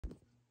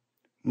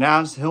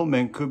Naz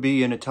Hillmon could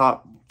be in the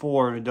top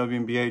 4 in the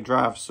WNBA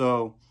draft.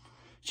 So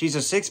she's a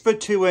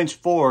 6'2"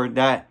 forward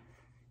that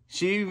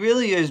she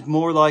really is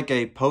more like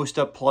a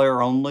post-up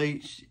player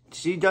only.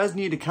 She does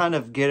need to kind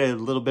of get a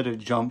little bit of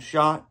jump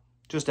shot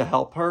just to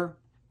help her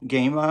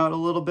game out a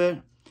little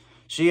bit.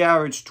 She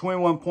averaged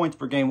 21 points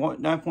per game,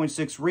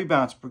 9.6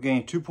 rebounds per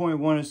game,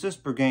 2.1 assists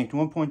per game,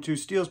 1.2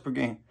 steals per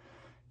game.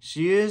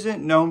 She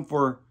isn't known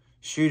for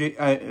shooting,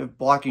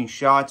 blocking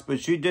shots, but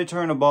she did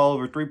turn the ball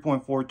over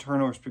 3.4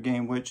 turnovers per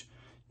game, which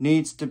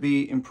needs to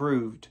be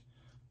improved.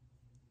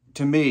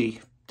 To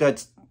me,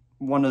 that's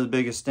one of the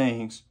biggest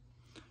things.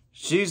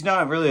 She's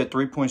not really a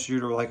three-point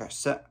shooter, like I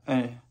said.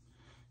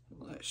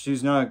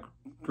 She's not a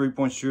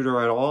three-point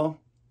shooter at all.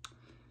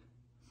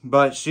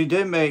 But she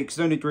did make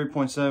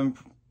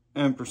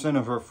 73.7%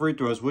 of her free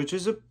throws, which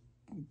is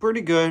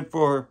pretty good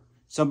for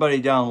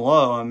somebody down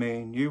low. I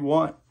mean, you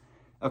want,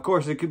 of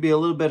course, it could be a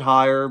little bit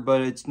higher,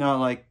 but it's not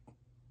like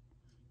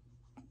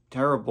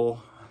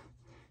terrible.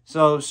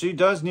 So she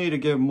does need to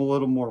give them a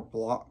little more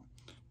block.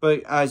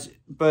 But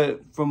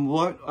from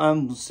what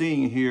I'm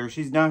seeing here,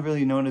 she's not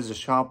really known as a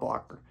shot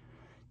blocker.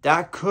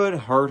 That could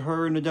hurt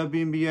her in the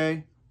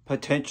WNBA,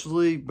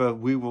 potentially, but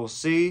we will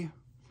see.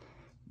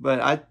 But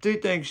I do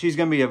think she's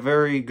going to be a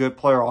very good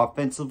player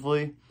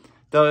offensively.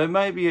 Though it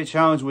might be a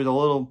challenge with a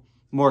little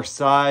more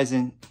size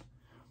in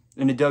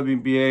the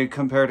WNBA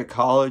compared to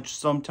college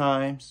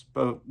sometimes.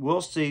 But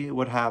we'll see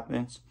what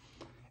happens.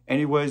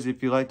 Anyways,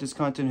 if you like this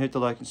content, hit the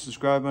like and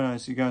subscribe button. I'll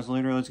see you guys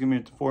later. Let's get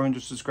me to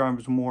 400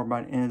 subscribers more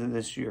by the end of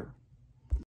this year.